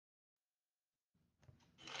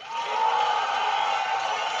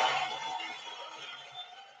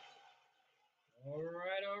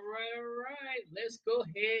go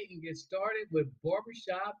ahead and get started with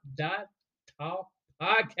Talk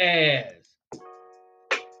Podcast.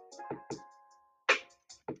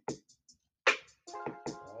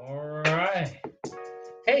 All right.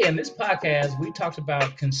 Hey, in this podcast, we talked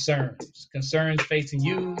about concerns facing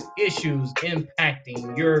you, issues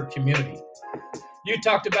impacting your community. You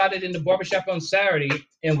talked about it in the barbershop on Saturday,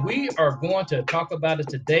 and we are going to talk about it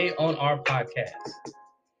today on our podcast.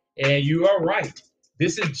 And you are right.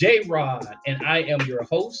 This is J Rod, and I am your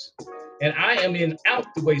host. And I am in Out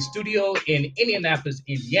the Way Studio in Indianapolis,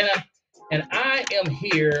 Indiana. And I am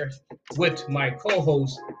here with my co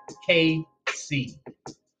host, KC.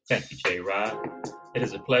 Thank you, J Rod. It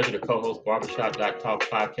is a pleasure to co-host Talk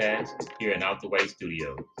podcast here in Out the Way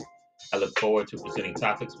Studios. I look forward to presenting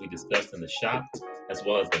topics we discussed in the shop, as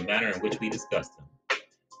well as the manner in which we discuss them.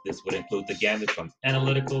 This would include the gamut from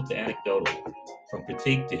analytical to anecdotal, from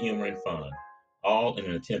critique to humor and fun, all in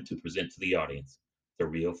an attempt to present to the audience the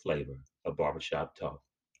real flavor of barbershop talk.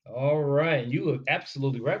 All right. You are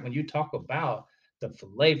absolutely right when you talk about the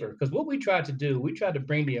flavor. Because what we tried to do, we tried to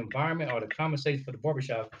bring the environment or the conversation for the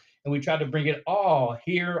barbershop, and we tried to bring it all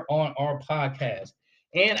here on our podcast.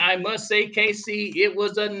 And I must say, KC, it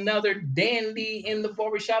was another dandy in the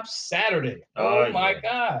barbershop Saturday. Oh my yeah.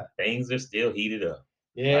 God. Things are still heated up.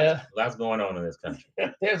 Yeah. Lots going on in this country.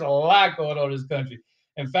 There's a lot going on in this country.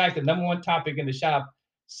 In fact, the number one topic in the shop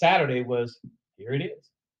Saturday was, here it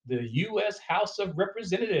is, the U.S. House of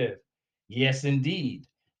Representatives. Yes, indeed.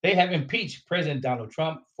 They have impeached President Donald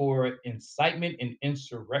Trump for incitement and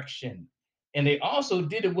insurrection. And they also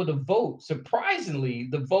did it with a vote. Surprisingly,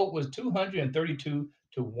 the vote was 232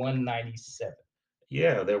 to 197.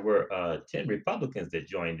 Yeah, there were 10 Republicans that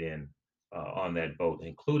joined in on that vote,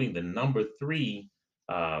 including the number 3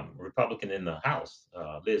 Republican in the House,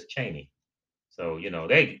 Liz Cheney. So,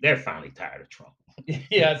 they're finally tired of Trump.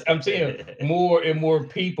 Yes, I'm seeing more and more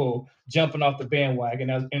people jumping off the bandwagon.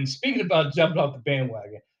 And speaking about jumping off the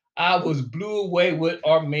bandwagon, I was blew away with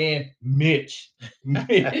our man Mitch.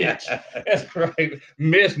 Mitch, that's right,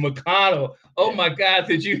 Mitch McConnell. Oh my God,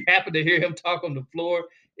 did you happen to hear him talk on the floor?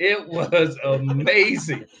 It was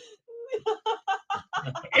amazing.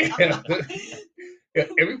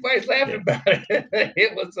 Everybody's laughing about it.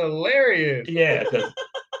 It was hilarious. Yeah,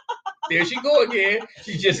 there she go again.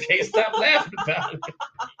 She just can't stop laughing about it.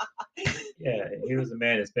 Yeah, he was a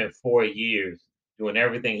man that spent 4 years doing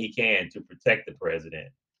everything he can to protect the president.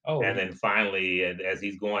 Oh, and then finally, as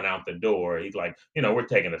he's going out the door, he's like, we're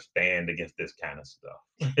taking a stand against this kind of stuff.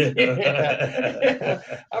 Yeah.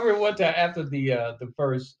 I remember one time after the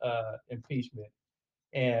first impeachment,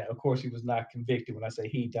 and of course he was not convicted. When I say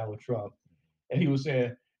he, Donald Trump, and he was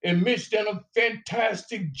saying, and Mitch done a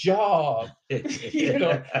fantastic job.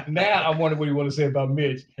 Now I wonder what you want to say about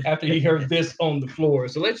Mitch after he heard this on the floor.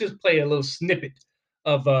 So let's just play a little snippet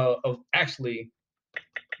of actually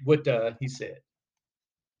what he said.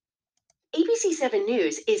 ABC 7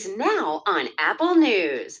 News is now on Apple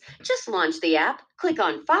News. Just launch the app, click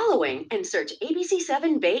on following, and search ABC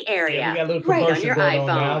 7 Bay Area. Yeah, we got a little right on your going iPhone.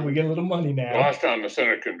 On now. We get a little money now. Last time the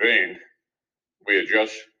Senate convened, we had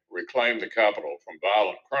just reclaimed the Capitol from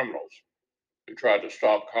violent criminals who tried to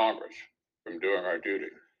stop Congress from doing our duty.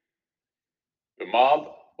 The mob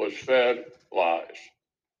was fed lies.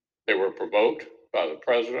 They were provoked by the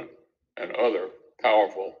president and other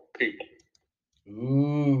powerful people.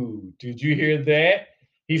 Ooh, did you hear that?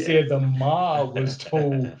 He said the mob was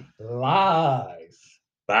told lies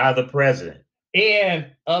by the president and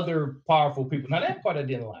other powerful people. Now that part I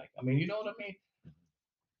didn't like. I mean, you know what I mean?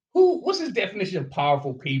 What's his definition of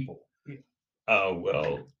powerful people?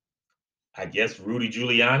 Well, I guess Rudy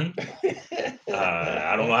Giuliani.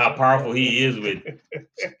 I don't know how powerful he is with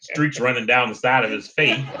streaks running down the side of his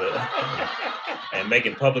face, and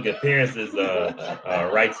making public appearances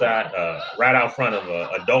right out front of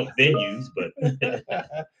adult venues. But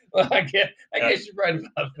well, I guess you're right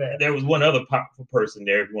about that. There was one other powerful person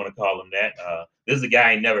there, if you want to call him that. This is a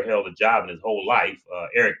guy who never held a job in his whole life,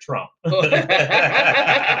 Eric Trump. That's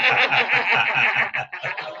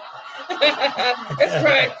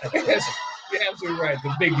right. You're absolutely right.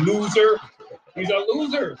 The big loser. He's a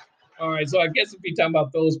loser. All right. So I guess if we're talking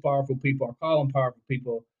about those powerful people or call them powerful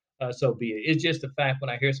people, so be it. It's just the fact when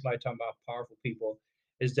I hear somebody talking about powerful people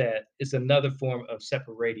is that it's another form of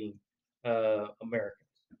separating Americans.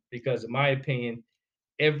 Because in my opinion,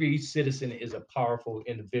 every citizen is a powerful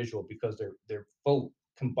individual because their vote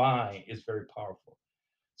combined is very powerful.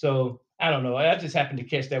 So I don't know. I just happened to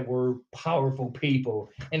catch that word "powerful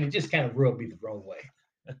people," and it just kind of rubbed me the wrong way.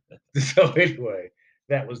 So anyway,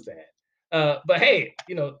 that was that. But hey,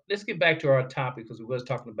 let's get back to our topic because we was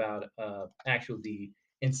talking about actual the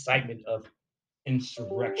incitement of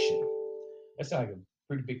insurrection. That sounds like a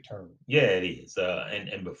pretty big term. Yeah, it is.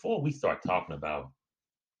 And before we start talking about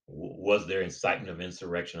was there incitement of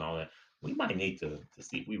insurrection, all that, we might need to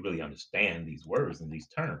see if we really understand these words and these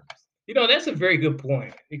terms. That's a very good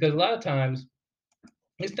point because a lot of times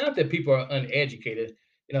it's not that people are uneducated.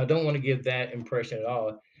 I don't want to give that impression at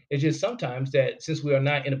all. It's just sometimes that since we are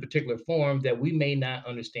not in a particular form, that we may not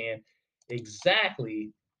understand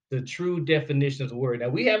exactly the true definition of the word. Now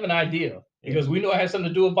we have an idea because we know it has something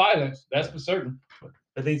to do with violence. That's for certain.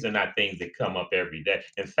 But these are not things that come up every day.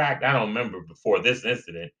 In fact, I don't remember before this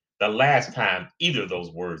incident the last time either of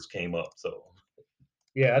those words came up. So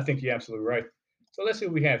yeah, I think you're absolutely right. So let's see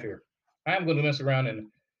what we have here. I'm going to mess around and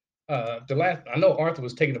I know Arthur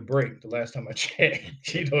was taking a break the last time I checked.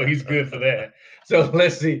 He's good for that. So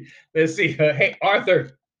let's see. Hey,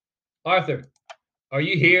 Arthur, are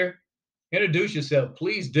you here? Introduce yourself,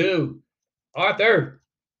 please do. Arthur.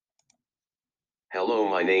 Hello,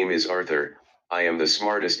 my name is Arthur. I am the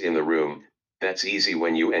smartest in the room. That's easy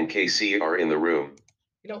when you and Casey are in the room.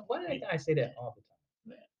 Why did I say that all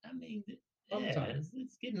the time? I mean,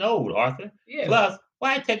 it's getting old, Arthur. Yeah. Plus,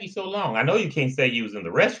 why it take you so long? I know you can't say you was in the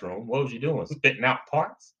restroom. What was you doing? Spitting out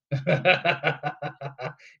parts?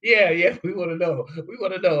 Yeah. We want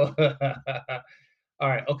to know. All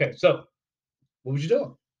right. Okay. So, what was you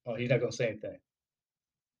doing? Oh, he's not gonna say anything.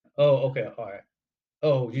 Oh, okay. All right.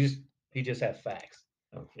 Oh, he just had facts.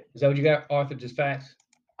 Okay. Is that what you got, Arthur? Just facts?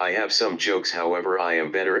 I have some jokes, however, I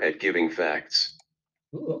am better at giving facts.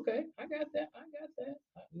 Ooh, okay. I got that.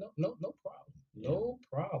 No problem. No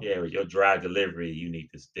problem. Yeah, with your dry delivery, you need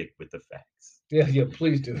to stick with the facts. Yeah,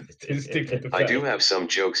 please do. Stick with the facts. I do have some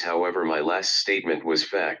jokes, however, my last statement was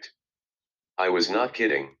fact. I was not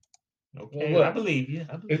kidding. Okay, Well, I believe you.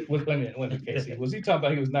 Wait a minute, Casey. Was he talking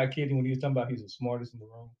about he was not kidding when he was talking about he's the smartest in the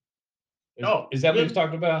room? Is that what he was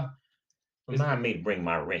talking about? Remind me to bring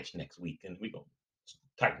my wrench next week, and we're gonna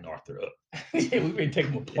tighten Arthur up. Yeah, we're gonna take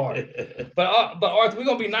him apart. But Arthur, we're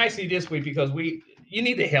gonna be nice to you this week because you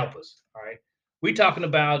need to help us. All right, we're talking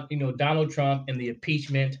about Donald Trump and the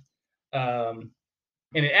impeachment, and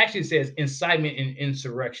it actually says incitement and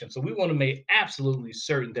insurrection. So we want to make absolutely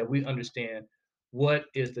certain that we understand what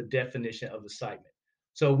is the definition of incitement.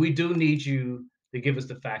 So we do need you to give us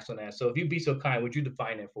the facts on that. So if you'd be so kind, would you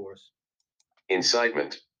define that for us?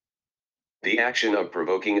 Incitement. The action of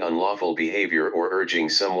provoking unlawful behavior or urging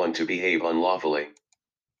someone to behave unlawfully.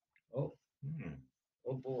 Oh,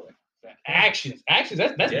 oh boy. Actions. That's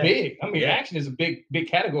big. I mean, action is a big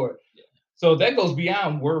category. Yeah. So that goes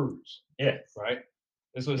beyond words. Yes. Right?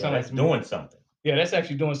 That's what it sounds like. Doing something. Yeah, that's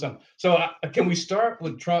actually doing something. So can we start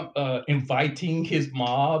with Trump inviting his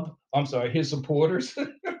supporters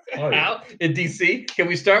out in D.C.? Can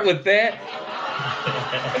we start with that?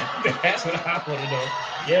 That's what I want to know.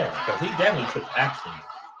 Yeah, because he definitely took action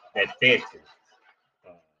that fed to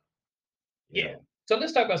him. So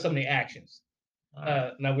let's talk about some of the actions.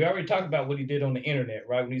 Now, we already talked about what he did on the internet,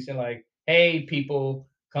 right? When he said, like, hey, people,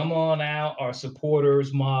 come on out, our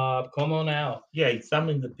supporters, mob, come on out. Yeah, he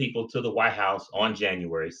summoned the people to the White House on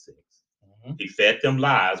January 6th. Mm-hmm. He fed them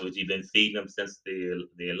lies, which he'd been feeding them since the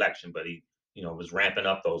election, but he, was ramping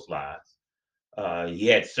up those lies. He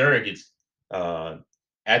had surrogates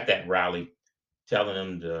at that rally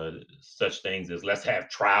telling them such things as let's have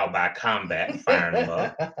trial by combat and firing them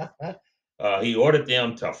up. He ordered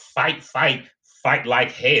them to fight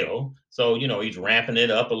like hell. So, he's ramping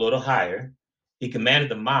it up a little higher. He commanded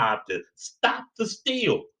the mob to stop the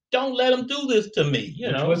steal. Don't let them do this to me.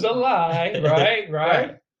 Which was a lie,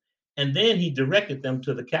 right? And then he directed them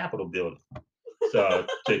to the Capitol building to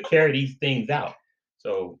carry these things out.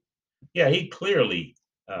 So, yeah, he clearly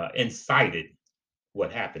incited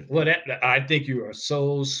what happened. Well, I think you are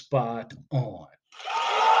so spot on. All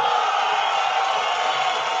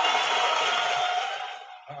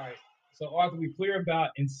right. So, Arthur, we're clear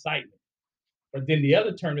about incitement. But then the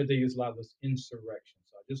other term that they used a lot was insurrection.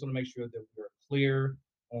 So I just want to make sure that we're clear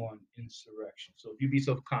on insurrection. So if you'd be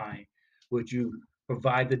so kind, would you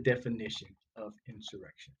provide the definition of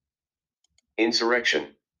insurrection?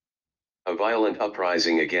 Insurrection. A violent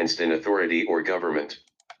uprising against an authority or government.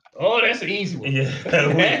 Oh, that's an easy one. Yeah.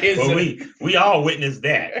 we all witnessed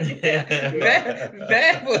that.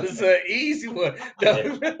 that was an easy one.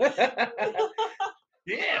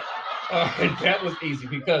 Yeah. That was easy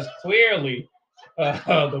because clearly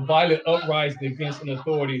the violent uprising against an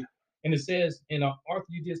authority. And it says, Arthur,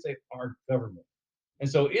 you did say our government. And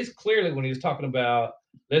so it's clearly when he was talking about,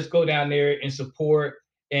 let's go down there and support,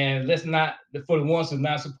 and let's not, for the ones who's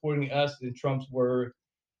not supporting us in Trump's word,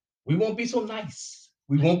 we won't be so nice.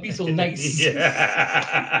 We won't be so nice.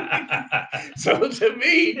 So to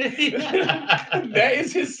me,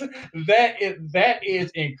 that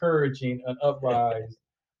is encouraging an uprise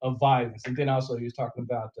of violence. And then also he was talking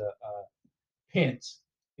about Pence,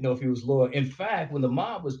 if he was loyal. In fact, when the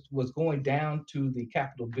mob was going down to the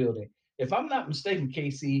Capitol building, if I'm not mistaken,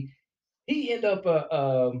 KC, he ended up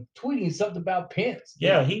tweeting something about Pence.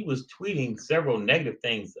 Yeah, he was tweeting several negative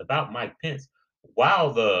things about Mike Pence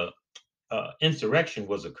while the insurrection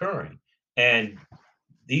was occurring, and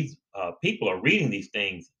these people are reading these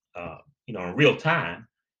things, in real time,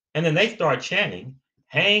 and then they start chanting,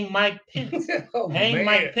 "Hang Mike Pence, Oh, hang man.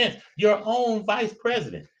 Mike Pence, your own vice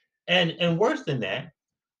president." And worse than that,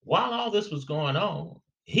 while all this was going on,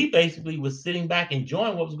 he basically was sitting back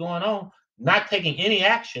enjoying what was going on, not taking any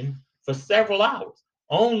action for several hours.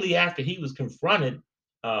 Only after he was confronted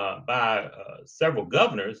by several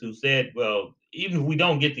governors who said, "Well, even if we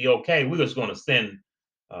don't get the okay, we're just going to send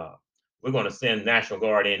National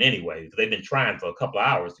Guard in anyway, because they've been trying for a couple of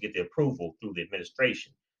hours to get the approval through the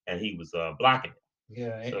administration," and he was blocking it.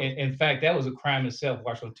 Yeah, So- in fact, that was a crime itself.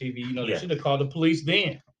 Watch on TV. They Yeah. should have called the police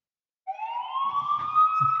then.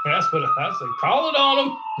 That's what I say. Call it on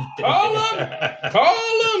them. Call them. Call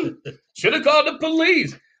them. Should have called the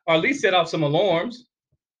police, or at least set off some alarms.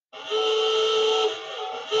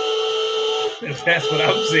 That's what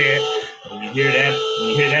I'm saying. When you hear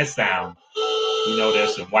that sound,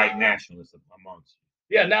 there's some white nationalists amongst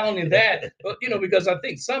you. Yeah, not only that, but because I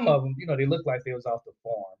think some of them, they look like they was off the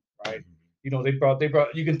farm, right? They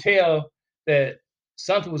brought. You can tell that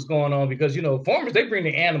something was going on because farmers, they bring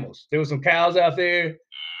the animals. There was some cows out there.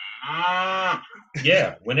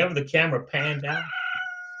 Yeah, whenever the camera panned out,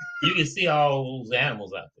 you can see all those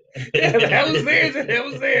animals out there. Yeah, that was there. That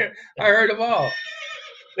was there. I heard them all.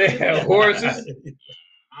 They had horses,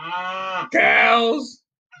 cows,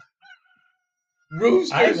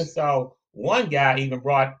 roosters. I even saw one guy even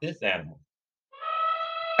brought this animal.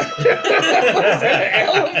 Elephant.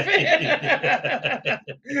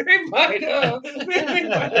 They might have.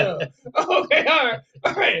 Okay, all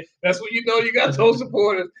right. That's what you got those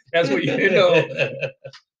supporters. That's what you know.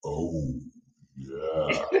 Oh,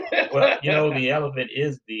 yeah. Well, the elephant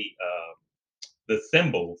is the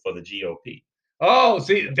symbol for the GOP. Oh,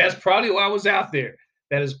 see, that's probably why I was out there.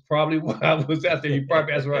 That is probably why I was out there. You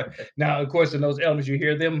probably that's right. Now, of course, in those elements, you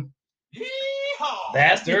hear them.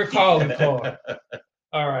 That's their calling card.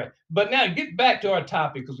 All right. But now get back to our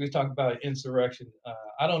topic, because we're talking about insurrection.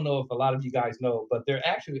 I don't know if a lot of you guys know, but there's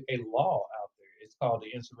actually a law out there. It's called the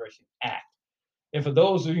Insurrection Act. And for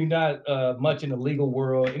those of you not much in the legal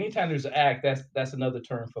world, anytime there's an act, that's another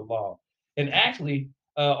term for law. And actually,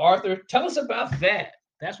 Arthur, tell us about that.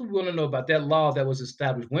 That's what we want to know about that law that was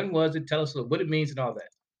established. When was it? Tell us what it means and all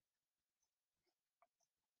that.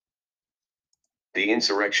 The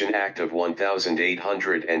Insurrection Act of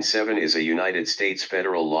 1807 is a United States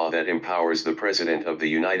federal law that empowers the President of the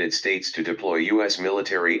United States to deploy U.S.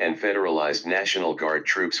 military and federalized National Guard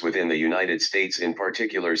troops within the United States in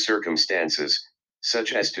particular circumstances,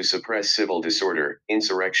 such as to suppress civil disorder,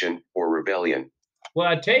 insurrection, or rebellion. Well,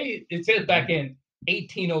 I tell you, it says back in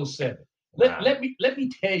 1807. Let me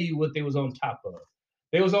tell you what they was on top of.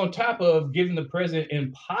 They was on top of giving the president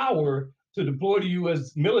in power to deploy the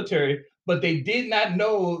U.S. military, but they did not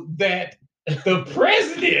know that the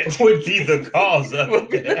president would be the cause of would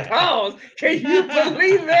be the cause. Can you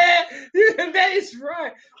believe that? That is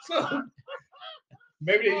right. So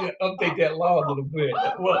maybe they need to update that law a little bit.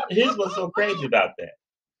 Well, here's what's so crazy about that.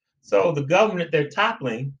 So the government they're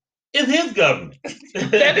toppling is his government.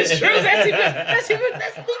 That is true. That's even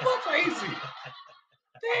more crazy.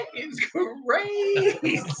 That is crazy.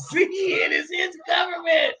 It is his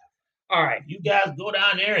government. All right. You guys go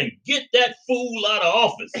down there and get that fool out of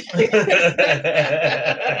office.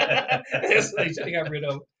 That's what they should have got rid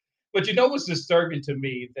of. But what's disturbing to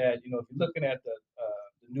me that, if you're looking at the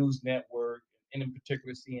news network, and in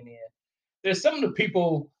particular CNN, there's some of the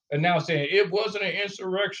people are now saying it wasn't an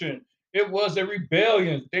insurrection. It was a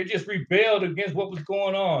rebellion. They just rebelled against what was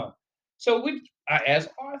going on. So I asked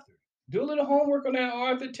Arthur, do a little homework on that,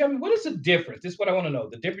 Arthur. Tell me, what is the difference? This is what I want to know.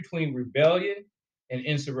 The difference between rebellion and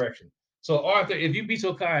insurrection. So, Arthur, if you'd be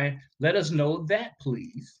so kind, let us know that,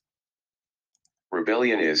 please.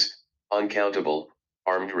 Rebellion is uncountable,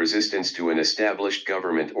 armed resistance to an established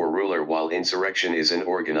government or ruler, while insurrection is an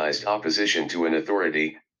organized opposition to an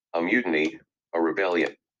authority, a mutiny, a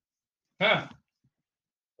rebellion. Huh.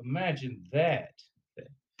 Imagine that.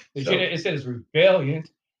 It says rebellion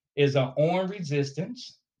is an armed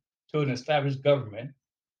resistance to an established government,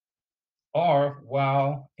 or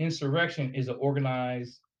while insurrection is an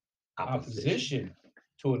organized opposition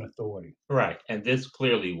to an authority. Right. And this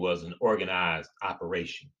clearly was an organized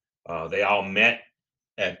operation. They all met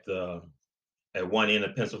at one end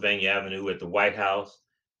of Pennsylvania Avenue at the White House.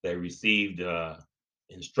 They received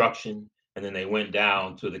instruction, and then they went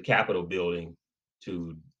down to the Capitol building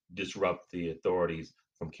to disrupt the authorities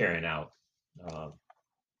from carrying out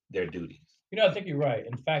their duties. I think you're right.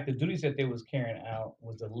 In fact, the duties that they was carrying out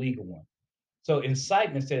was a legal one. So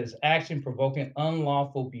incitement says action provoking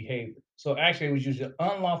unlawful behavior. So actually, it was using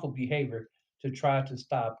unlawful behavior to try to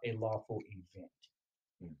stop a lawful event.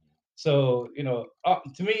 Mhm. So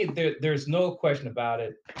to me, there's no question about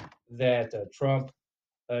it that Trump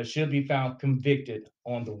should be found convicted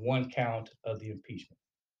on the one count of the impeachment.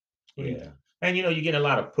 Yeah. And you get a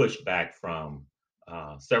lot of pushback from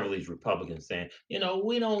several of these Republicans saying,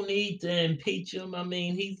 we don't need to impeach him. I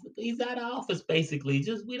mean, he's out of office basically.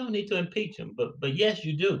 Just we don't need to impeach him. But yes,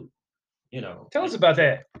 you do. Tell us about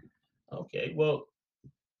that. Okay. Well,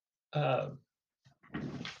 I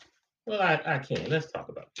can. Let's talk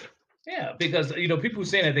about that. Yeah, because people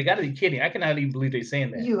saying that they got to be kidding. I cannot even believe they're saying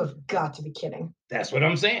that. You have got to be kidding. That's what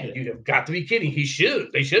I'm saying. You have got to be kidding.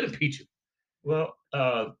 They should impeach him. Well,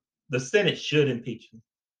 the Senate should impeach him.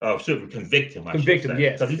 Should convict him. Convict him,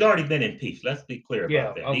 yes. Because he's already been impeached. Let's be clear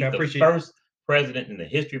about that. Okay, he's the first president in the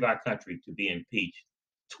history of our country to be impeached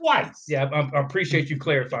twice. Yeah, I appreciate you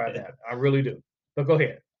clarifying that. I really do. But go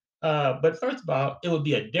ahead. But first of all, it would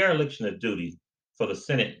be a dereliction of duty for the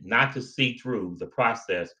Senate not to see through the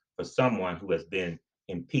process for someone who has been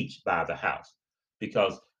impeached by the House.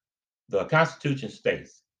 Because the Constitution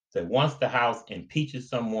states that once the House impeaches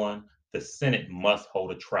someone, the Senate must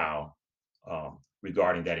hold a trial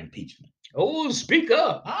regarding that impeachment. Oh, speak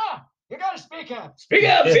up. You got to speak up. Speak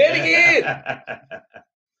up. Say it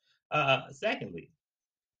again. Secondly,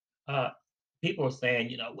 people are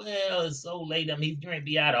saying, well, it's so late. I mean, he's going to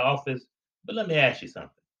be out of office. But let me ask you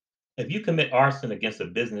something. If you commit arson against a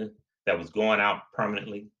business that was going out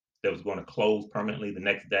permanently, that was going to close permanently the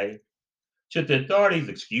next day, should the authorities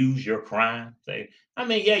excuse your crime? Say, I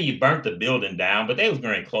mean, yeah, you burnt the building down, but they was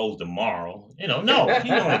going to close tomorrow. No,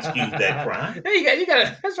 you don't excuse that crime. Hey, you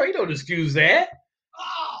got. That's right. You don't excuse that.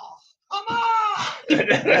 Oh, come on!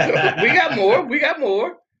 We got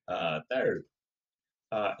more. Third,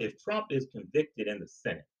 if Trump is convicted in the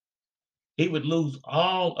Senate, he would lose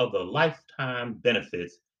all of the lifetime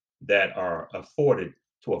benefits that are afforded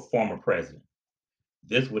to a former president.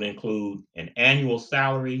 This would include an annual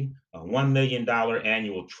salary, a $1 million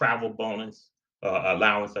annual travel bonus,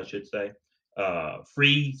 allowance, I should say,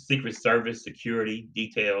 free Secret Service security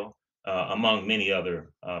detail, among many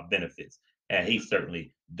other benefits. And he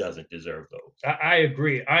certainly doesn't deserve those. I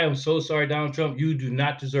agree. I am so sorry, Donald Trump. You do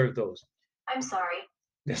not deserve those. I'm sorry.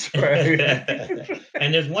 That's right.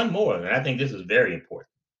 And there's one more, and I think this is very important.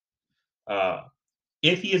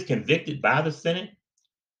 If he is convicted by the Senate,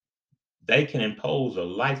 they can impose a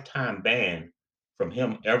lifetime ban from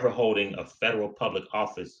him ever holding a federal public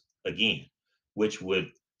office again, which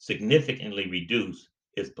would significantly reduce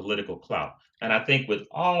his political clout. And I think with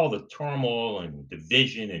all the turmoil and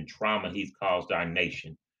division and trauma he's caused our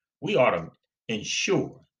nation, we ought to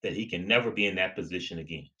ensure that he can never be in that position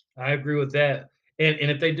again. I agree with that. And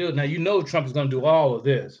if they do, now Trump is going to do all of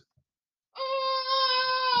this.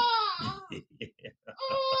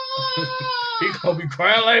 He's going to be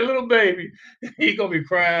crying like a little baby. He's going to be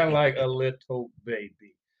crying like a little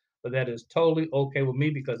baby. But that is totally okay with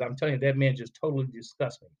me because I'm telling you, that man just totally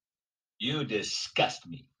disgusts me. You disgust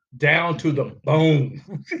me. Down to the bone.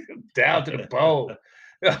 Down to the bone.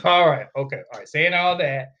 All right. Okay. All right. Saying all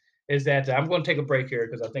that is that I'm going to take a break here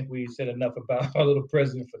because I think we said enough about our little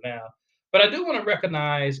president for now. But I do want to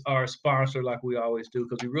recognize our sponsor like we always do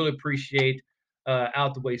because we really appreciate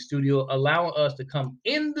Out the Way Studio allowing us to come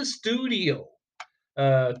in the studio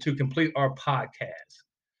to complete our podcast.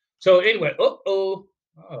 So anyway, oh,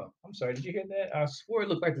 I'm sorry. Did you hear that? I swear it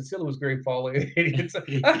looked like the ceiling was going to fall in.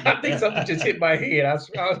 I think something just hit my head.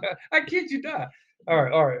 I kid you not. All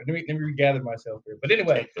right. Let me regather myself here. But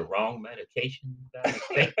anyway, take the wrong medication. I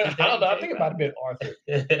don't know. I think it might have been Arthur.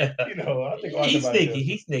 I think Arthur He's sneaky.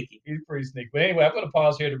 He's sneaky. He's pretty sneaky. But anyway, I'm going to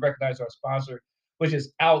pause here to recognize our sponsor, which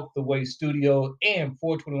is Out the Way Studio and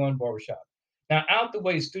 421 Barbershop. Now, Out the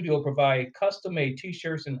Way Studio provide custom-made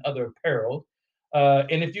T-shirts and other apparel.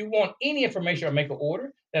 And if you want any information or make an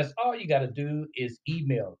order, that's all you got to do is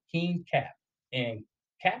email King Cap. And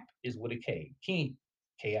Cap is with a K. King,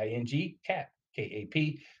 K-I-N-G, Cap,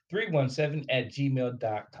 K-A-P,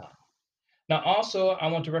 317@gmail.com. Now, also, I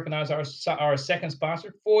want to recognize our second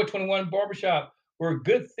sponsor, 421 Barbershop, where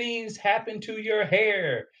good things happen to your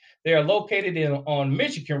hair. They are located on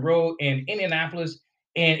Michigan Road in Indianapolis,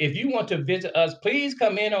 And if you want to visit us, please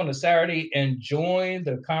come in on a Saturday and join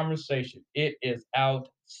the conversation. It is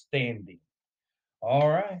outstanding. All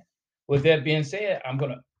right. With that being said, I'm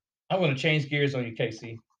gonna change gears on you,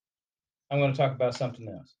 Casey. I'm gonna talk about something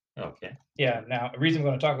else. Okay. Yeah. Now, the reason I'm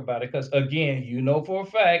going to talk about it because again, you know for a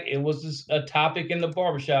fact it was a topic in the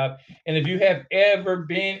barbershop, and if you have ever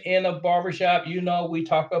been in a barbershop, you know we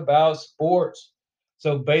talk about sports.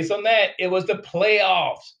 So based on that, it was the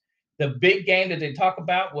playoffs. The big game that they talk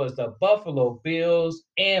about was the Buffalo Bills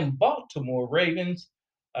and Baltimore Ravens.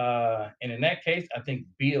 And in that case, I think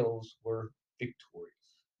Bills were victorious.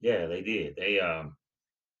 Yeah, they did. They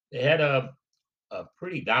had a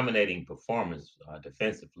pretty dominating performance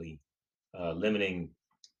defensively, limiting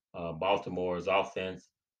Baltimore's offense.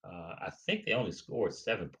 I think they only scored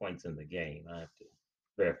 7 points in the game. I have to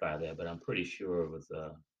verify that, but I'm pretty sure it was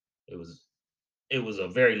it was a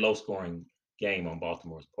very low scoring game on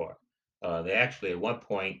Baltimore's part. They actually at one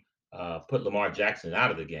point put Lamar Jackson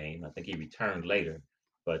out of the game. I think he returned later,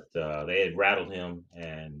 but they had rattled him,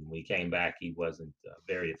 and when he came back, he wasn't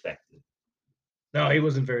very effective. No, he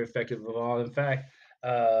wasn't very effective at all. In fact,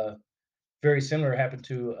 very similar happened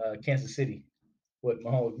to Kansas City with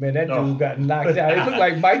Mahomes. Man, that Oh. dude got knocked out. He looked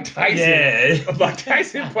like Mike Tyson. Yeah. Mike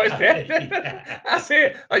Tyson punched that. Yeah. I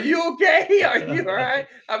said, "Are you okay? Are you all right?"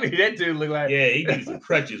 I mean, that dude looked like Yeah, he needed some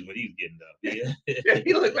crutches when he was getting up. Yeah. yeah,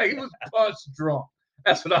 he looked like he was punch drunk.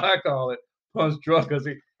 That's what I call it, punch drunk, because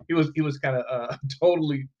he was kind of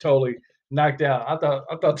totally knocked out. I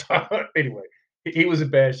thought anyway. He was in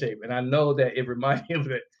bad shape, and I know that it reminded him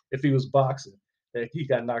that if he was boxing, that he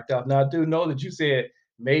got knocked out. Now I do know that you said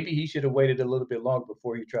maybe he should have waited a little bit longer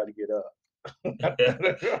before he tried to get up.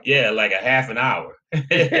 Yeah, like a half an hour. Yeah,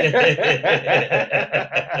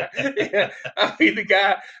 I mean the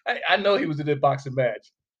guy. I know he was in that boxing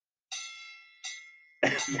match.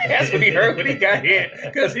 That's what he heard when he got hit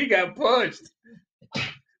because he got punched.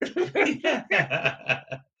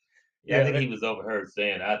 Yeah, I think he was overheard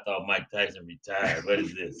saying, "I thought Mike Tyson retired. What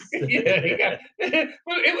is this?" Yeah, he got.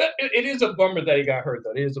 But it is a bummer that he got hurt,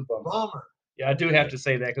 though. It is a bummer. Bummer. Yeah, I do have to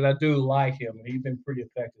say that because I do like him. He's been pretty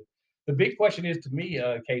effective. The big question is to me,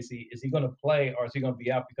 Casey, is he going to play or is he going to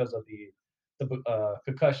be out because of the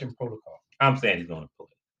concussion protocol? I'm saying he's going to play.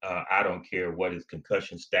 I don't care what his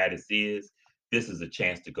concussion status is. This is a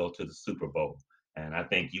chance to go to the Super Bowl, and I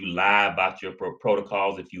think you lie about your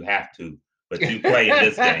protocols if you have to, but you play in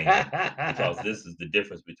this game because this is the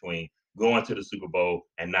difference between going to the Super Bowl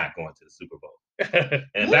and not going to the Super Bowl.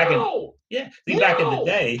 And back in the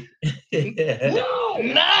day,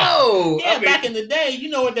 No, yeah, back in the day, you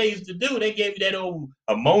know what they used to do? They gave you that old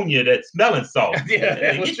ammonia, that smelling salt. Yeah,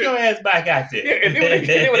 that was Get true. your ass back out there. Yeah, and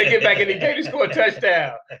then when they get back in the game, they score a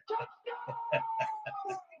touchdown.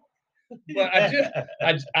 But I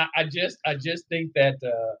just think that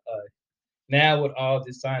now with all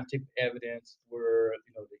this scientific evidence, where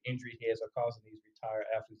the injury heads are causing these retired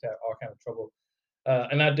athletes to have all kind of trouble,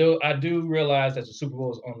 and I do realize that the Super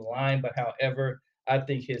Bowl is on the line, but however, I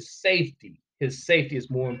think his safety is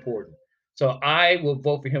more important. So I will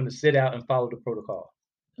vote for him to sit out and follow the protocol.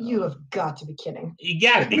 You have got to be kidding. You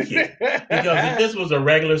gotta be kidding. Because if this was a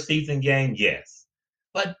regular season game, yes.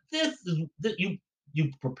 But you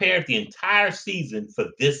prepared the entire season for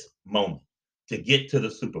this moment to get to the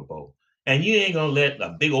Super Bowl. And you ain't gonna let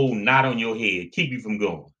a big old knot on your head keep you from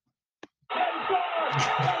going.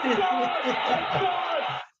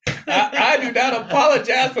 I do not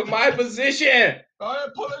apologize for my position. I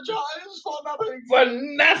apologize for nothing. For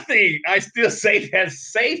nothing. I still say that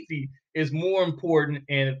safety is more important,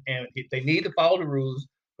 and if they need to follow the rules,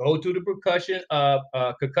 go to the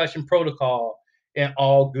concussion protocol, and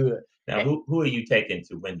all good. Now, who are you taking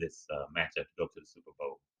to win this matchup to go to the Super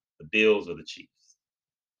Bowl? The Bills or the Chiefs?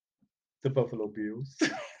 The Buffalo Bills.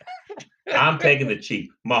 I'm taking the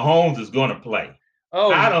Chiefs. Mahomes is going to play.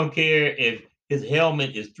 Oh, I don't care if his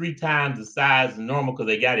helmet is 3 times the size of normal because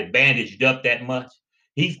they got it bandaged up that much.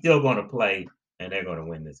 He's still going to play, and they're going to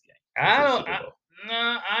win this game.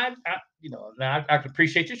 I can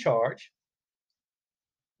appreciate your charge,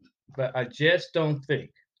 but I just don't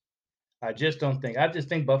think. I just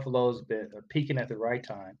think Buffalo's been peaking at the right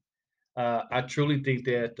time. I truly think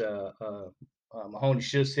that Mahoney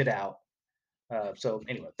should sit out. So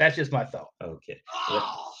anyway, that's just my thought. Okay.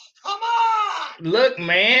 Oh, come on! Look,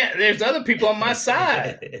 man, there's other people on my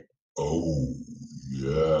side. Oh,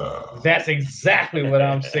 yeah. That's exactly what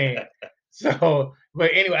I'm saying. So,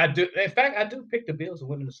 but anyway, I do pick the Bills to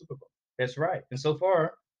win the Super Bowl. That's right. And so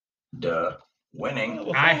far,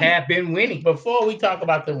 Winning. I have been winning. Before we talk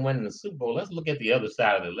about them winning the Super Bowl, let's look at the other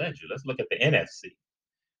side of the ledger. Let's look at the NFC.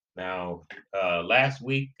 Now, last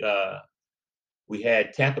week, we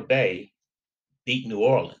had Tampa Bay beat New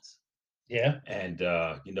Orleans. Yeah. And,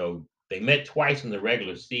 they met twice in the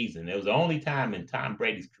regular season. It was the only time in Tom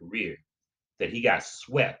Brady's career that he got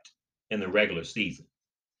swept in the regular season.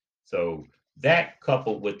 So that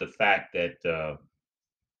coupled with the fact that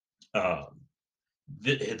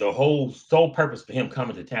the whole sole purpose for him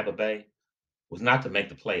coming to Tampa Bay was not to make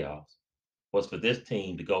the playoffs, was for this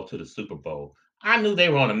team to go to the Super Bowl. I knew they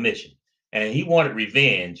were on a mission, and he wanted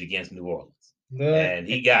revenge against New Orleans, and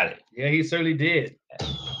he got it. Yeah, he certainly did.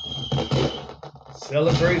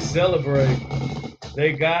 Celebrate.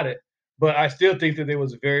 They got it. But I still think that they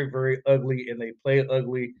was very, very ugly, and they played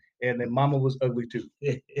ugly, and their mama was ugly too.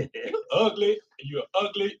 Ugly, and you're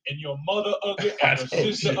ugly, and your mother ugly, and your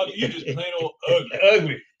sister ugly. You just plain old ugly.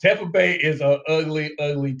 Ugly. Tampa Bay is an ugly,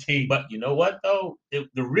 ugly team. But you know what, though?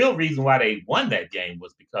 The real reason why they won that game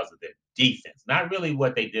was because of their defense, not really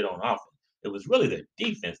what they did on offense. It was really their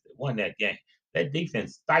defense that won that game. That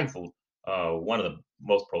defense stifled one of the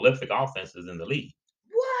most prolific offenses in the league.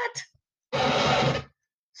 What?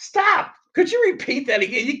 Stop. Could you repeat that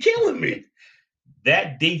again? You're killing me.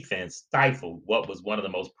 That defense stifled what was one of the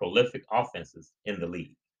most prolific offenses in the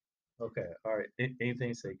league. Okay. All right. Anything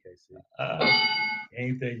you say, Casey.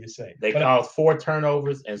 Anything you say. They caused 4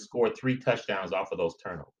 turnovers and scored 3 touchdowns off of those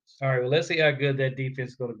turnovers. All right. Well, let's see how good that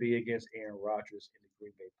defense is going to be against Aaron Rodgers in the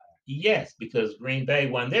Green Bay Packers. Yes, because Green Bay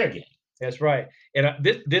won their game. That's right. And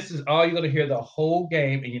this is all you're going to hear the whole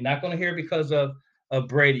game, and you're not going to hear because of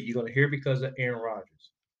Brady. You're going to hear because of Aaron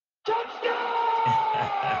Rodgers.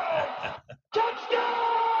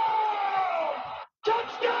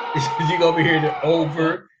 You're going to be hearing it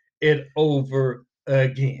over and over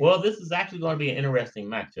again. Well, this is actually going to be an interesting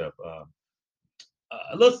matchup.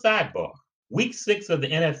 A little sidebar. Week 6 of the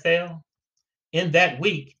NFL. In that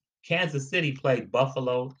week, Kansas City played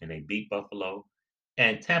Buffalo, and they beat Buffalo.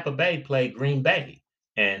 And Tampa Bay played Green Bay,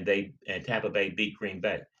 and Tampa Bay beat Green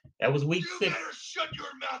Bay. That was week 6. You better shut your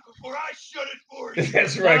mouth before I shut it for you.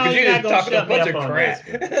 That's right, because No, you're just talking a shut me bunch of up on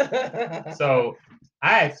crap. So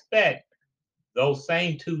I expect those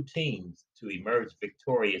same 2 teams to emerge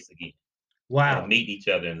victorious again. Wow. And meet each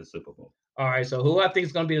other in the Super Bowl. All right, so who I think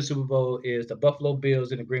is going to be in the Super Bowl is the Buffalo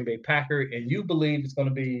Bills and the Green Bay Packers, and you believe it's going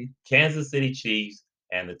to be Kansas City Chiefs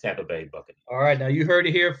and the Tampa Bay Buccaneers. All right, now you heard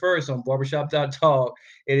it here first on Barbershop.talk.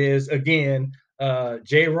 It is, again,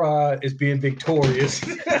 J-Rod is being victorious.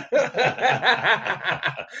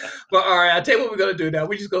 But all right, I'll tell you what we're going to do now.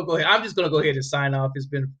 We're just going to go ahead. I'm just going to go ahead and sign off. It's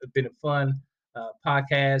been a fun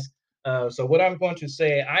podcast. So what I'm going to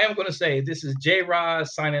say, I am going to say this is J-Rod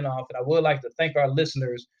signing off, and I would like to thank our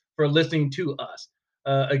listeners for listening to us.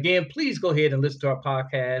 Again, please go ahead and listen to our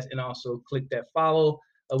podcast and also click that follow.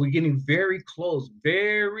 We're getting very close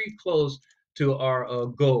to our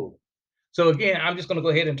goal. So again, I'm just going to go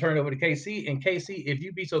ahead and turn it over to KC. And KC, if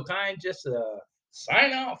you be so kind, just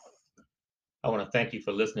sign off. I want to thank you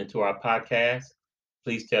for listening to our podcast.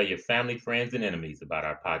 Please tell your family, friends, and enemies about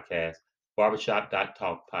our podcast,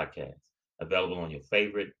 Barbershop.talk podcast, available on your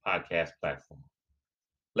favorite podcast platform.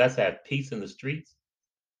 Let's have peace in the streets.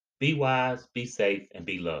 Be wise, be safe, and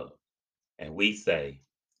be loved. And we say,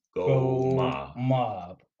 Go Mob.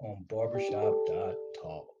 Mob on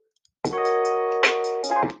Barbershop.talk.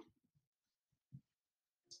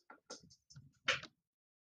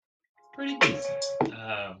 Pretty decent.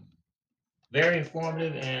 Very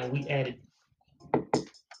informative, and we added